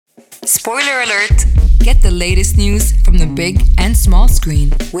Spoiler alert! Get the latest news from the big and small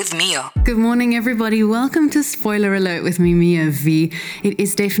screen with Mio. Good morning, everybody. Welcome to Spoiler Alert with me, Mia V. It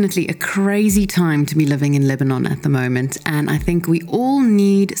is definitely a crazy time to be living in Lebanon at the moment, and I think we all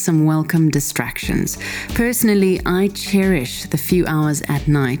need some welcome distractions. Personally, I cherish the few hours at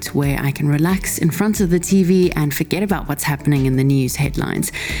night where I can relax in front of the TV and forget about what's happening in the news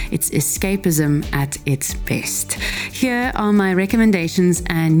headlines. It's escapism at its best. Here are my recommendations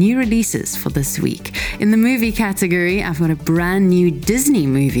and new releases for this week. In the movie category, I've got a brand new Disney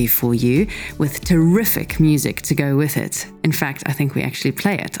movie for you with terrific music to go with it. In fact, I think we actually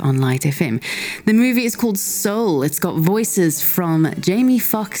play it on Light FM. The movie is called Soul. It's got voices from Jamie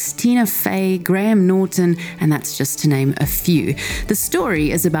Foxx, Tina Fey, Graham Norton, and that's just to name a few. The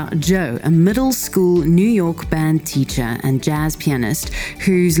story is about Joe, a middle school New York band teacher and jazz pianist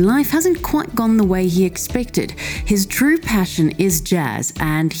whose life hasn't quite gone the way he expected. His true passion is jazz,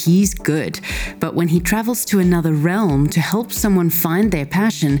 and he's good. But when he travels to another realm to help someone find their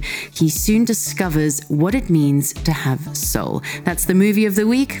passion, he soon discovers what it means to have soul. That's the movie of the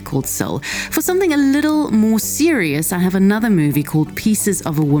week, called Soul. For something a little more serious, I have another movie called Pieces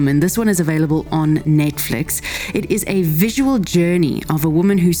of a Woman. This one is available on Netflix. It is a visual journey of a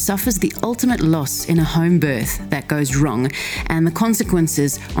woman who suffers the ultimate loss in a home birth that goes wrong and the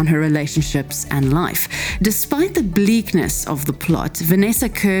consequences on her relationships and life. Despite the bleakness of the plot, Vanessa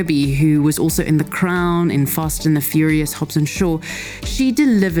Kirby, who was also in The Crown, in Fast and the Furious, Hobbs and Shaw, she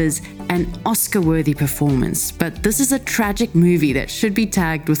delivers an Oscar-worthy performance. But this is a tragic movie that should be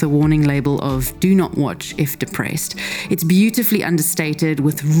tagged with a warning label of do not watch if depressed. It's beautifully understated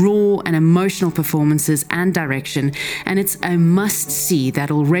with raw and emotional performances and direction, and it's a must-see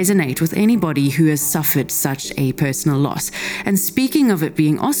that'll resonate with anybody who has suffered such a personal loss. And speaking of it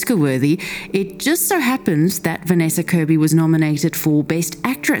being Oscar-worthy, it just so happens that Vanessa Kirby was nominated for Best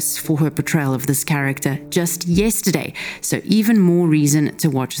Actress for her portrayal of this character just yesterday. So even more reason to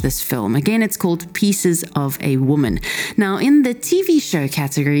watch this film. Again, it's called Pieces of a Woman. Now, in the TV show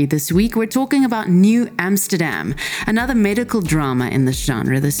category this week, we're talking about New Amsterdam, another medical drama in this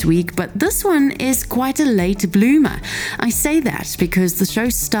genre this week, but this one is quite a late bloomer. I say that because the show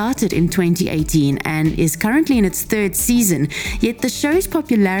started in 2018 and is currently in its third season, yet the show's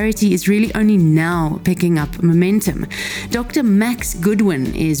popularity is really only now picking up momentum. Dr. Max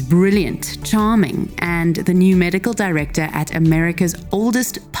Goodwin is brilliant, charming, and the new medical director at America's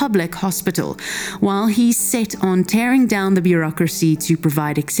oldest public hospital. While he's set on tearing down the bureaucracy to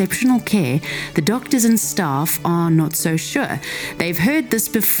provide exceptional care, the doctors and staff are not so sure. They've heard this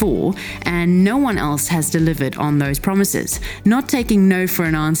before, and no one else has delivered on those promises. Not taking no for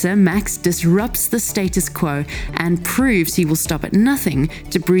an answer, Max disrupts the status quo and proves he will stop at nothing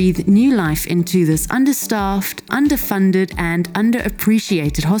to breathe new life into this understaffed, underfunded, and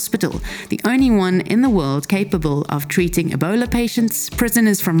underappreciated hospital, the only one in the world capable of treating Ebola patients,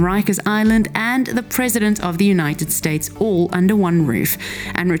 prisoners from Rikers Island, and the President of the United States all under one roof,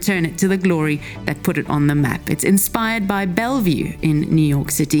 and return it to the glory that put it on the map. It's inspired by Bellevue in New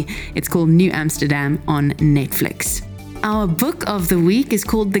York City. It's called New Amsterdam on Netflix. Our book of the week is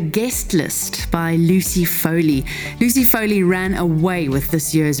called The Guest List by Lucy Foley. Lucy Foley ran away with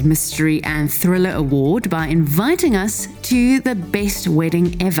this year's Mystery and Thriller Award by inviting us to the best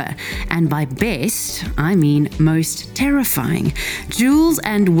wedding ever. And by best, I mean most terrifying. Jules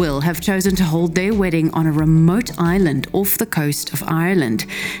and Will have chosen to hold their wedding on a remote island off the coast of Ireland.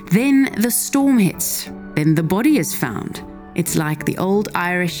 Then the storm hits. Then the body is found. It's like the old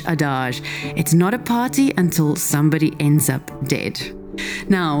Irish adage, it's not a party until somebody ends up dead.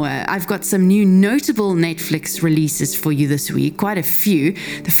 Now, I've got some new notable Netflix releases for you this week, quite a few.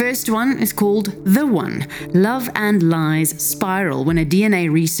 The first one is called The One, Love and Lies Spiral, when a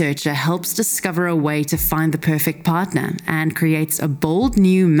DNA researcher helps discover a way to find the perfect partner and creates a bold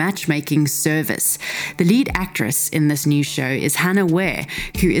new matchmaking service. The lead actress in this new show is Hannah Ware,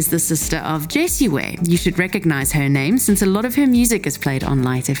 who is the sister of Jessie Ware. You should recognize her name since a lot of her music is played on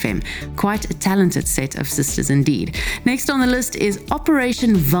Light FM. Quite a talented set of sisters indeed. Next on the list is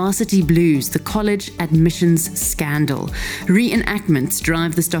Operation Varsity Blues, the college admissions scandal. Reenactments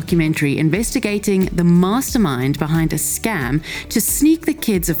drive this documentary, investigating the mastermind behind a scam to sneak the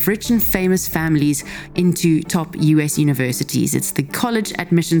kids of rich and famous families into top US universities. It's the college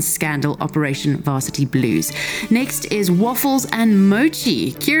admissions scandal, Operation Varsity Blues. Next is Waffles and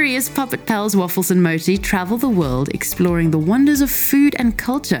Mochi. Curious puppet pals Waffles and Mochi travel the world exploring the wonders of food and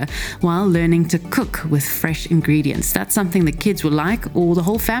culture while learning to cook with fresh ingredients. That's something the kids will like like, or the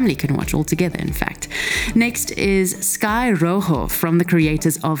whole family can watch all together, in fact. Next is Sky Rojo from the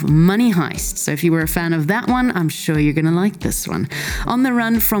creators of Money Heist. So if you were a fan of that one, I'm sure you're going to like this one. On the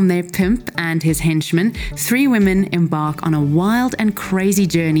run from their pimp and his henchmen, 3 women embark on a wild and crazy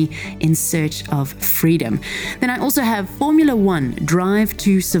journey in search of freedom. Then I also have Formula One Drive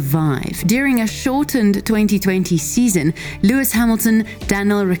to Survive. During a shortened 2020 season, Lewis Hamilton,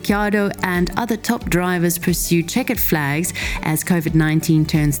 Daniel Ricciardo, and other top drivers pursue checkered flags as COVID-19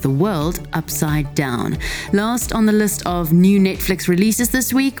 turns the world upside down. Last on the list of new Netflix releases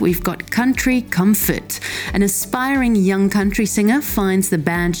this week, we've got Country Comfort. An aspiring young country singer finds the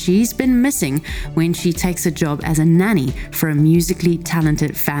band she's been missing when she takes a job as a nanny for a musically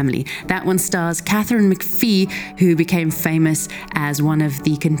talented family. That one stars Catherine McPhee, who became famous as one of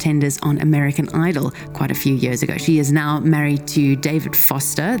the contenders on American Idol quite a few years ago. She is now married to David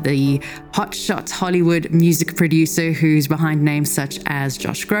Foster, the hotshot Hollywood music producer who's behind names such as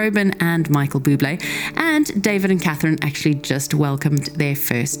Josh Groban and Michael Bublé. And David and Catherine actually just welcomed their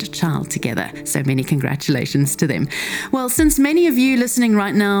first child together. So many congratulations to them. Well, since many of you listening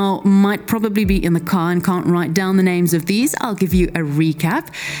right now might probably be in the car and can't write down the names of these, I'll give you a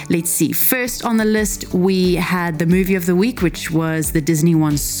recap. Let's see. First on the list, we had the movie of the week, which was the Disney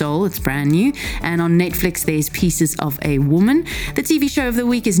one Soul. It's brand new. And on Netflix, there's Pieces of a Woman. The TV show of the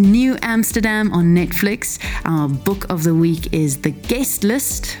week is New Amsterdam on Netflix. Our book of the week is The Guest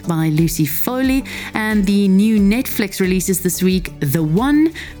List by Lucy Foley. And the new Netflix releases this week, The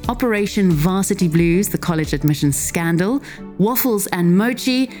One, Operation Varsity Blues, the college admissions scandal, Waffles and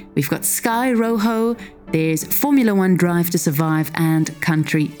Mochi. We've got Sky Rojo. There's Formula One Drive to Survive and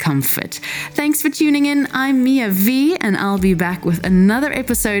Country Comfort. Thanks for tuning in. I'm Mia V, and I'll be back with another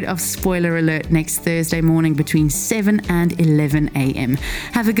episode of Spoiler Alert next Thursday morning between 7 and 11 a.m.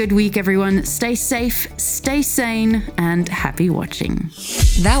 Have a good week, everyone. Stay safe, stay sane, and happy watching.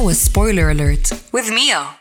 That was Spoiler Alert with Mia.